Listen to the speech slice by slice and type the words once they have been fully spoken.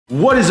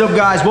What is up,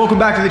 guys? Welcome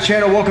back to the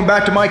channel. Welcome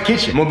back to my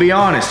kitchen. I'm gonna be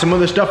honest, some of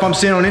the stuff I'm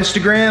seeing on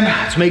Instagram,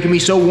 it's making me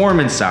so warm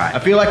inside. I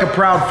feel like a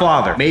proud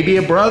father, maybe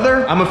a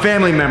brother. I'm a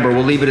family member,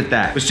 we'll leave it at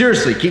that. But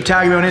seriously, keep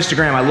tagging me on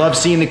Instagram. I love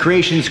seeing the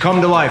creations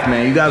come to life,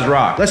 man. You guys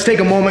rock. Let's take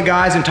a moment,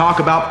 guys, and talk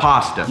about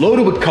pasta.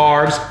 Loaded with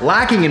carbs,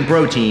 lacking in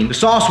protein. The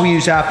sauce we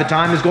use half the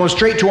time is going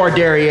straight to our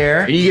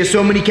derriere, and you get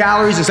so many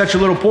calories in such a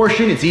little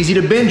portion, it's easy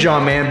to binge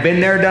on, man.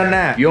 Been there, done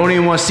that. You don't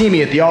even want to see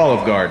me at the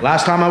Olive Garden.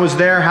 Last time I was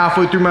there,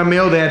 halfway through my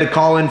meal, they had to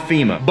call in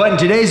FEMA. But in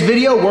today's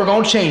video, we're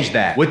gonna change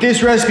that. With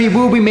this recipe,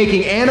 we'll be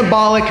making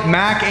Anabolic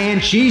mac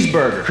and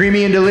cheeseburger.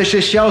 Creamy and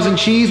delicious shells and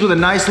cheese with a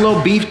nice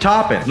little beef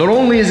topping. Not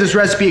only is this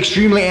recipe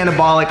extremely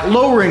anabolic,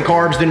 lower in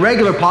carbs than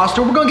regular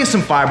pasta, we're gonna get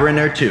some fiber in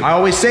there too. I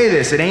always say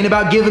this, it ain't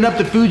about giving up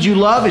the foods you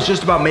love, it's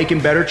just about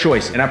making better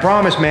choices. And I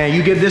promise, man,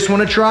 you give this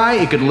one a try,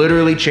 it could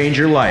literally change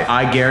your life.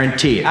 I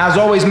guarantee it. As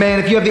always, man,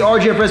 if you have the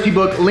RGF recipe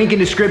book, link in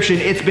description,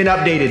 it's been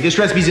updated. This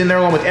recipe's in there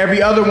along with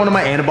every other one of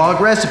my anabolic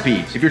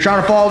recipes. If you're trying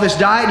to follow this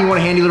diet and you want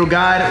a handy little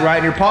guide right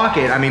in your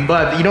pocket, I mean,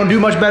 bud, you don't do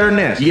much better than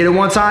this. You get it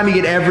one time, you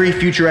get every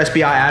future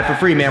SBI ad for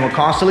free, man. We're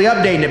constantly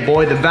updating it,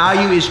 boy. The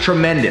value is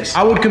tremendous.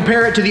 I would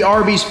compare it to the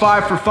Arby's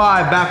 5 for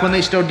 $5 back when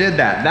they still did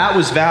that. That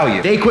was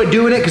value. They quit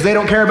doing it because they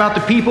don't care about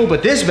the people,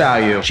 but this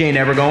value, she ain't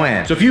never gonna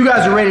end. So if you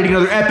guys are ready to get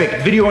another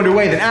epic video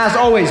underway, then as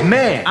always,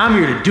 man, I'm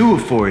here to do it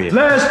for you.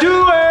 Let's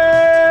do it!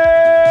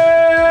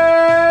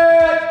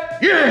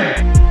 Yeah!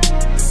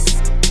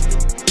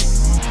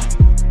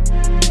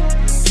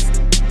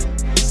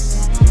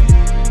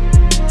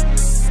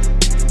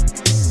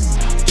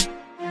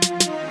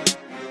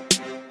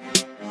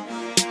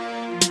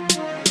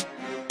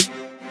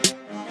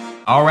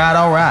 All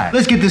right.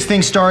 Let's get this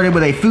thing started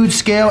with a food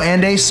scale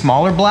and a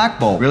smaller black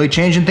bowl. Really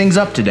changing things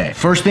up today.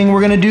 First thing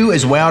we're gonna do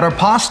is weigh out our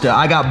pasta.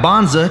 I got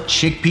Banza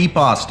chickpea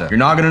pasta. You're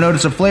not gonna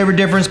notice a flavor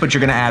difference, but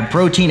you're gonna add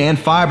protein and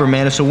fiber,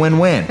 man. It's a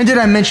win-win. And did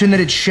I mention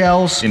that it's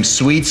shells? Them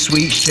sweet,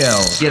 sweet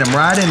shells. Get them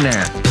right in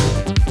there.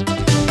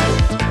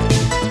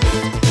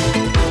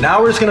 Now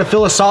we're just gonna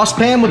fill a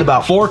saucepan with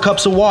about 4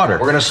 cups of water.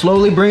 We're gonna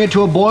slowly bring it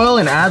to a boil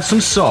and add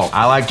some salt.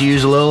 I like to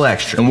use a little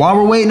extra. And while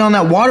we're waiting on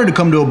that water to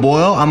come to a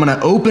boil, I'm gonna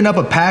open up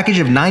a package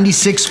of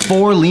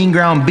 96.4 lean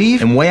ground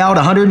beef and weigh out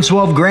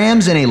 112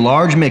 grams in a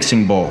large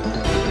mixing bowl.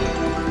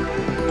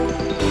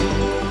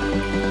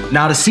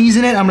 Now to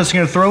season it, I'm just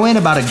gonna throw in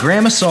about 1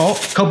 gram of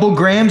salt, a couple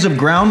grams of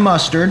ground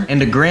mustard, and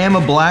 1 gram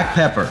of black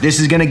pepper. This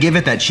is gonna give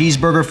it that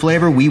cheeseburger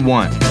flavor we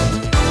want.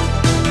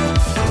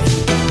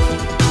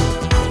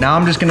 Now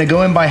I'm just gonna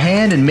go in by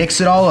hand and mix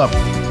it all up.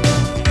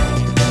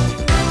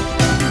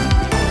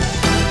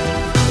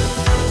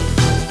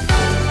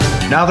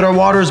 Now that our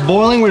water is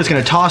boiling, we're just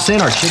gonna toss in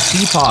our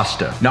chickpea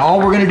pasta. Now all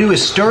we're gonna do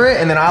is stir it,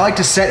 and then I like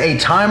to set a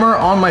timer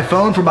on my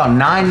phone for about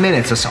 9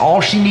 minutes. That's all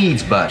she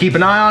needs, but keep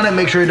an eye on it,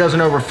 make sure it doesn't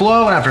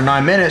overflow, and after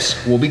 9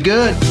 minutes, we'll be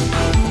good.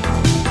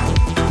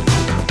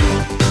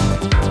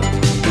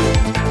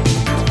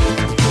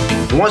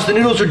 Once the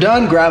noodles are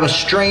done, grab a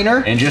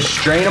strainer and just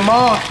strain them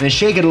off. Then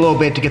shake it a little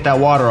bit to get that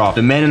water off.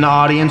 The men in the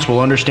audience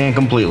will understand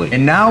completely.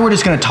 And now we're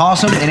just gonna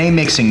toss them in a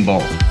mixing bowl.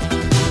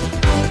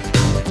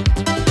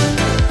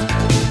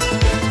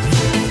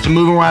 So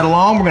moving right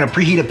along, we're gonna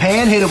preheat a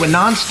pan, hit it with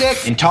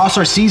nonstick, and toss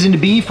our seasoned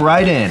beef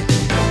right in.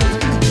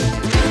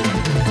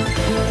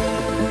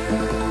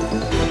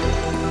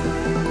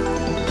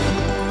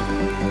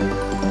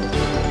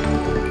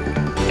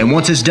 And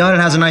once it's done, it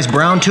has a nice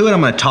brown to it,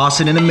 I'm gonna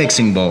toss it in a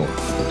mixing bowl.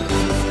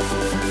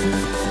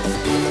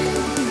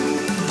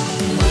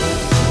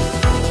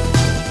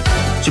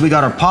 So we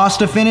got our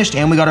pasta finished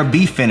and we got our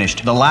beef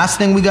finished. The last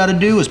thing we gotta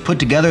do is put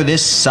together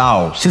this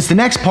sauce. Since the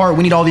next part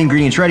we need all the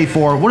ingredients ready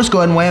for, we'll just go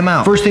ahead and weigh them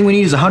out. First thing we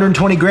need is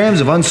 120 grams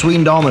of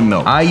unsweetened almond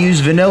milk. I use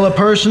vanilla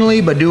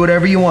personally, but do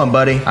whatever you want,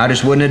 buddy. I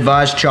just wouldn't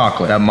advise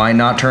chocolate. That might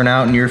not turn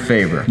out in your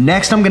favor.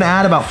 Next, I'm gonna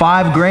add about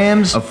 5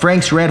 grams of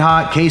Frank's Red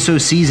Hot Queso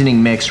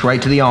seasoning mix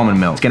right to the almond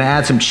milk. It's gonna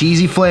add some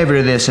cheesy flavor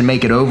to this and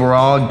make it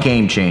overall a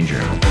game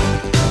changer.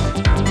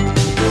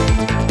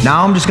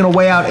 Now I'm just gonna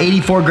weigh out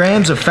 84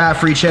 grams of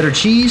fat-free cheddar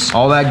cheese.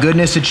 All that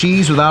goodness of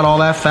cheese without all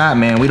that fat,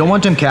 man. We don't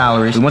want them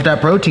calories. We want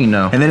that protein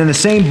though. And then in the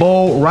same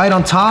bowl, right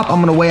on top, I'm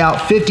gonna weigh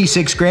out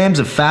 56 grams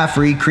of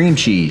fat-free cream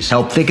cheese.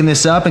 Help thicken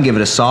this up and give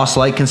it a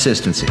sauce-like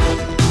consistency.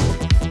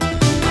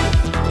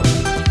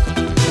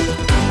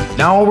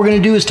 Now all we're gonna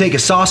do is take a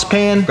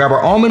saucepan, grab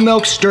our almond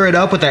milk, stir it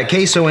up with that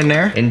queso in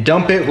there, and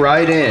dump it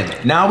right in.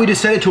 Now we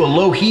just set it to a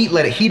low heat,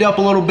 let it heat up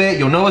a little bit.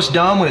 You'll know it's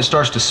done when it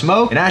starts to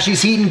smoke. And as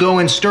she's heating, go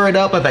and stir it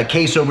up, let that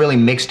queso really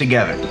mix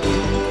together.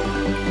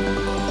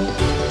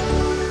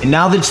 And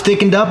now that it's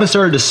thickened up and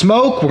started to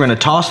smoke, we're gonna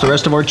toss the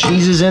rest of our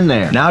cheeses in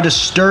there. Now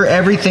just stir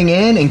everything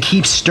in and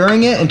keep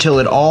stirring it until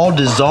it all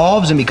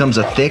dissolves and becomes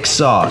a thick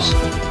sauce.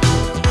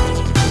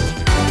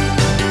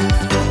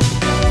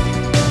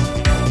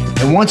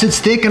 And once it's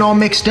thick and all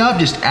mixed up,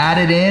 just add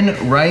it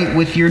in right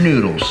with your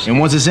noodles. And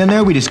once it's in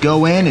there, we just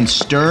go in and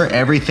stir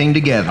everything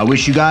together. I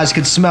wish you guys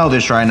could smell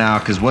this right now,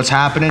 because what's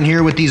happening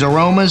here with these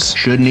aromas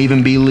shouldn't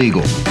even be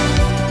legal.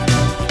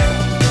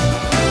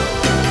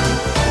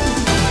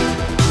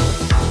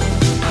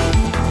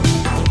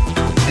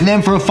 And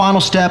then for a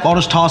final step, I'll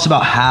just toss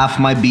about half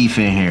my beef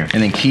in here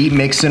and then keep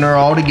mixing her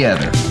all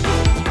together.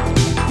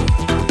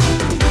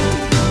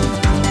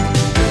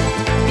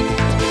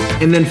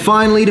 And then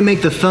finally, to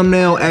make the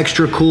thumbnail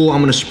extra cool, I'm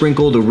gonna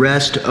sprinkle the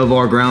rest of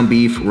our ground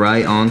beef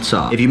right on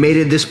top. If you made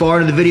it this far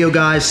into the video,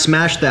 guys,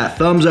 smash that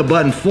thumbs up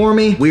button for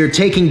me. We are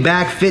taking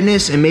back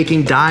fitness and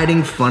making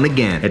dieting fun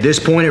again. At this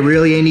point, it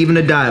really ain't even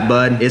a diet,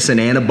 bud. It's an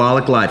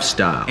anabolic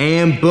lifestyle.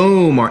 And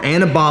boom, our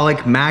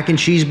anabolic mac and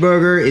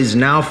cheeseburger is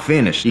now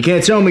finished. You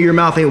can't tell me your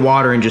mouth ain't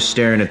watering just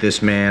staring at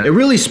this, man. It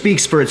really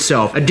speaks for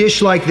itself. A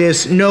dish like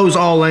this knows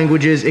all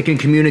languages. It can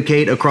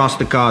communicate across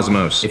the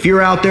cosmos. If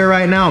you're out there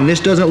right now and this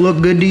doesn't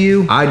look good to you,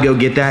 I'd go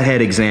get that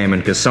head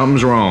examined because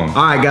something's wrong.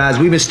 All right, guys,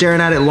 we've been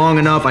staring at it long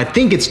enough. I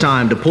think it's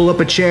time to pull up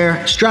a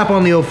chair, strap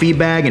on the old feed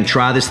bag, and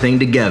try this thing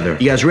together.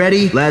 You guys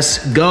ready?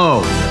 Let's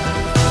go.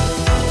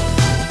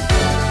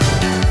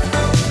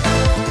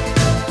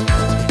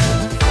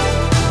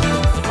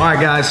 All right,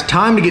 guys,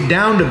 time to get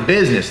down to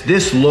business.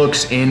 This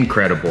looks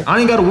incredible. I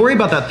ain't gotta worry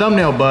about that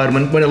thumbnail, bud.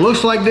 When it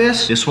looks like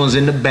this one's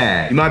in the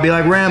bag. You might be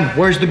like, Rem,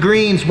 where's the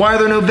greens? Why are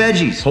there no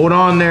veggies? Hold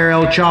on there,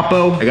 El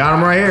Chapo. I got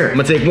them right here. I'm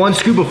gonna take 1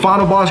 scoop of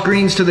Final Boss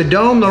greens to the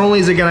dome. Not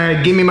only is it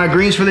gonna give me my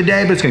greens for the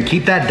day, but it's gonna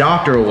keep that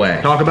doctor away.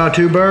 Talk about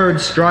 2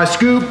 birds. Dry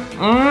scoop.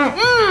 A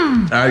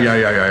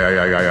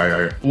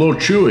little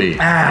chewy.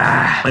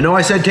 I know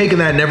I said taking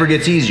that never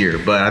gets easier,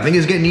 but I think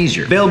it's getting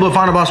easier. Available at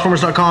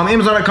FinalBossFormers.com,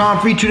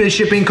 Amazon.com, free 2-day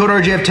shipping, code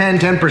RGF10,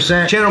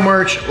 10%. Channel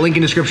merch, link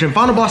in description.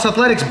 Final Boss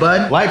Athletics,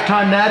 bud.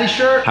 Lifetime Natty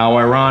shirt. How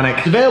ironic.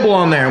 It's available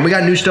on there, and we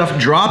got new stuff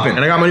dropping.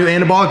 And I got my new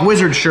Anabolic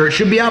Wizard shirt.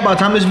 Should be out by the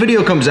time this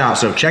video comes out,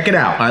 so check it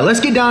out. All right,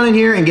 let's get down in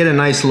here and get a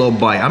nice little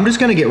bite. I'm just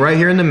gonna get right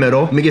here in the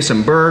middle. Let me get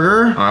some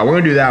burger. All right, we're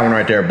gonna do that one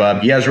right there,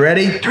 bud. You guys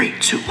ready? 3,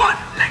 2, 1,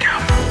 let go.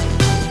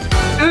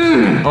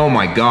 Oh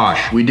my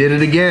gosh, we did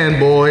it again,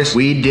 boys.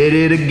 We did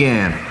it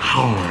again.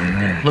 Oh,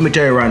 man. Let me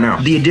tell you right now,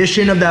 the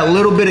addition of that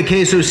little bit of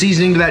queso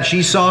seasoning to that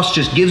cheese sauce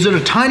just gives it a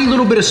tiny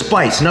little bit of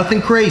spice,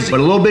 nothing crazy, but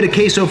a little bit of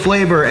queso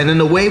flavor, and then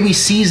the way we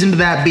seasoned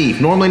that beef,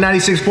 normally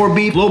 96.4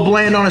 beef, a little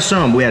bland on its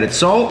own. We added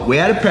salt, we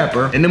added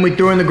pepper, and then we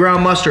threw in the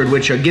ground mustard,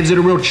 which gives it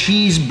a real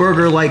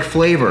cheeseburger-like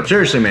flavor.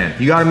 Seriously, man,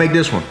 you gotta make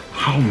this one.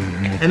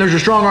 And there's a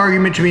strong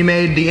argument to be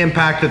made the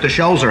impact that the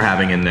shells are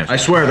having in this. I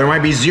swear, there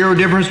might be zero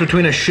difference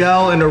between a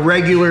shell and a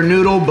regular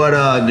noodle, but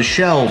the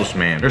shells,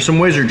 man, there's some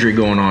wizardry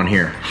going on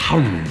here.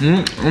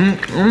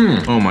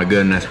 Oh my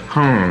goodness.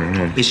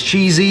 It's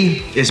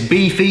cheesy, it's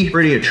beefy,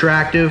 pretty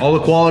attractive, all the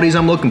qualities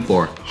I'm looking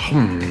for.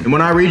 And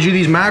when I read you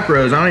these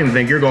macros, I don't even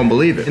think you're gonna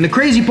believe it. And the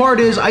crazy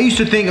part is, I used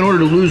to think in order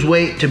to lose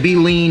weight, to be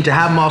lean, to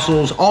have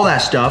muscles, all that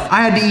stuff,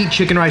 I had to eat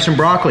chicken, rice, and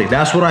broccoli.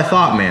 That's what I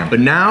thought, man. But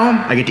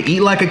now, I get to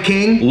eat like a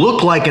king,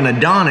 look like an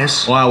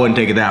Adonis. Well, I wouldn't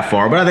take it that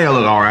far, but I think I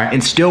look all right.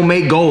 And still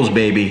make goals,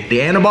 baby. The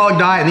anabolic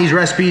diet and these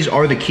recipes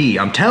are the key.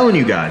 I'm telling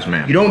you guys,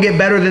 man. You don't get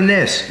better than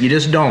this. You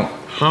just don't.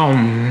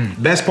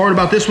 Best part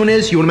about this one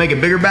is, you wanna make a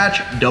bigger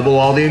batch, double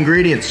all the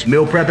ingredients.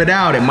 Meal prep it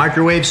out, and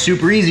microwave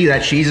super easy.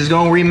 That cheese is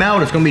gonna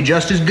remelt, it's gonna be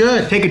just as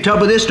good. Take a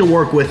tub of this to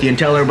work with you and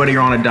tell everybody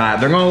you're on a diet.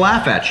 They're gonna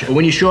laugh at you. But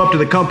when you show up to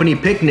the company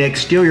picnic,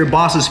 steal your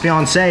boss's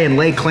fiance, and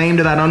lay claim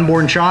to that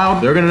unborn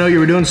child, they're gonna know you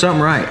were doing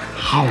something right.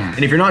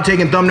 And if you're not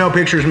taking thumbnail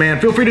pictures, man,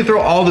 feel free to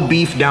throw all the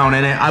beef down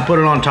in it. I put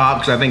it on top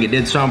because I think it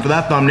did something for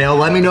that thumbnail.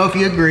 Let me know if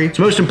you agree. It's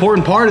the most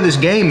important part of this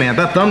game, man. If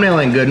that thumbnail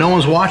ain't good, no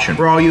one's watching.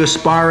 For all you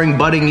aspiring,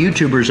 budding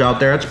YouTubers out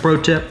there, that's a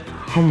pro tip.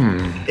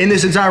 In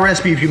this entire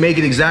recipe, if you make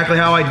it exactly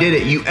how I did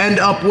it, you end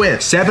up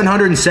with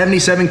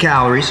 777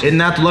 calories. Isn't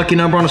that the lucky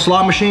number on a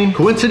slot machine?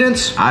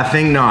 Coincidence? I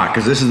think not,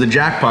 because this is the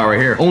jackpot right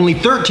here. Only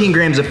 13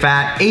 grams of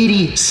fat,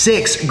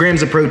 86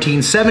 grams of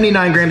protein,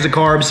 79 grams of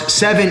carbs,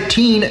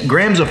 17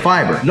 grams of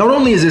fiber. Not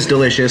only is this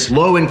delicious,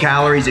 low in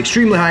calories,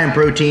 extremely high in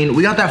protein,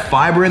 we got that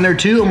fiber in there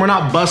too, and we're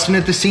not busting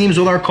at the seams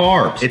with our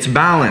carbs. It's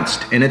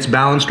balanced, and it's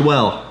balanced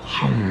well.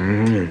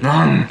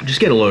 Just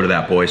get a load of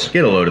that, boys.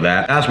 Get a load of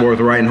that. That's worth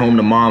writing home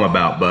to mom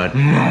about, bud.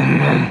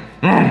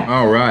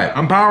 All right,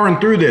 I'm powering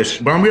through this,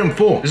 but I'm getting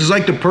full. This is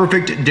like the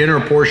perfect dinner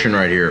portion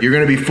right here. You're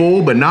gonna be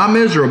full, but not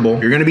miserable.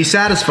 You're gonna be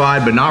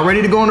satisfied, but not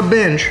ready to go on a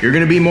binge. You're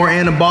gonna be more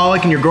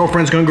anabolic, and your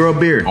girlfriend's gonna grow a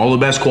beard. All the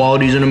best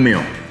qualities in a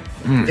meal.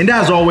 And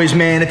as always,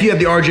 man, if you have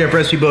the RGF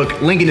recipe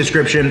book, link in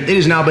description. It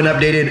has now been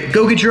updated.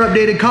 Go get your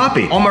updated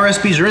copy. All my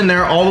recipes are in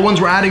there. All the ones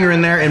we're adding are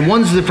in there. And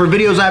ones that for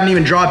videos I haven't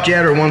even dropped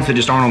yet, or ones that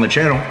just aren't on the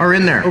channel, are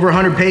in there. Over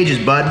 100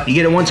 pages, bud. You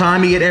get it one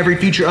time, you get every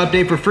future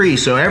update for free.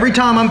 So every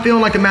time I'm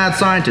feeling like a mad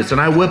scientist and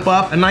I whip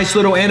up a nice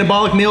little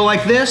anabolic meal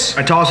like this,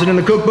 I toss it in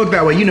the cookbook.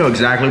 That way you know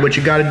exactly what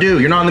you gotta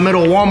do. You're not in the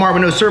middle of Walmart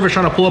with no service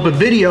trying to pull up a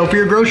video for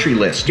your grocery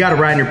list. You got it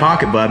right in your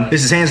pocket, bud.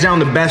 This is hands down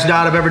the best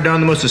diet I've ever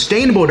done, the most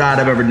sustainable diet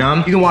I've ever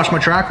done. You can watch my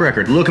track record.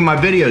 Look at my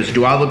videos.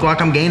 Do I look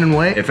like I'm gaining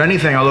weight? If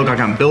anything, I look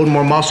like I'm building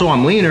more muscle,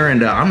 I'm leaner,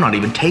 and I'm not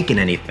even taking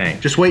anything.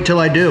 Just wait till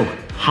I do.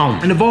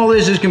 And if all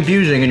this is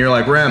confusing and you're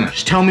like, Rem,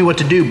 just tell me what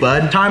to do,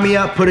 bud. Tie me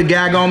up, put a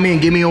gag on me,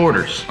 and give me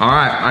orders. All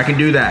right, I can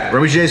do that.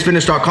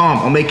 RemyJSFitness.com.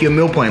 I'll make you a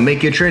meal plan,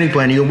 make you a training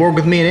plan. You can work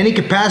with me in any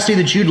capacity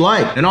that you'd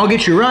like. And I'll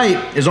get you right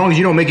as long as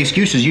you don't make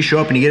excuses. You show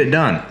up and you get it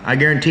done. I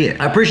guarantee it.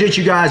 I appreciate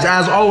you guys,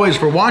 as always,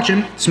 for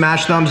watching.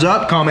 Smash thumbs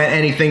up, comment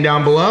anything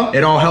down below.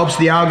 It all helps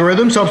the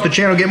algorithms, helps the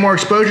channel get more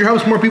exposure,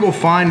 helps more people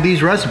find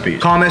these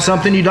recipes. Comment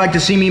something you'd like to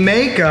see me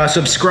make.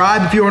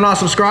 Subscribe if you are not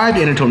subscribed.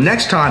 And until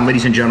next time,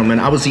 ladies and gentlemen,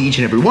 I will see each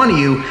and every one of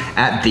you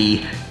at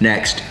the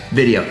next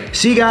video.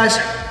 See you guys.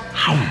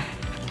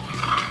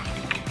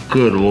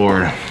 Good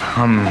Lord.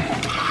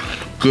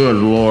 Good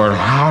Lord.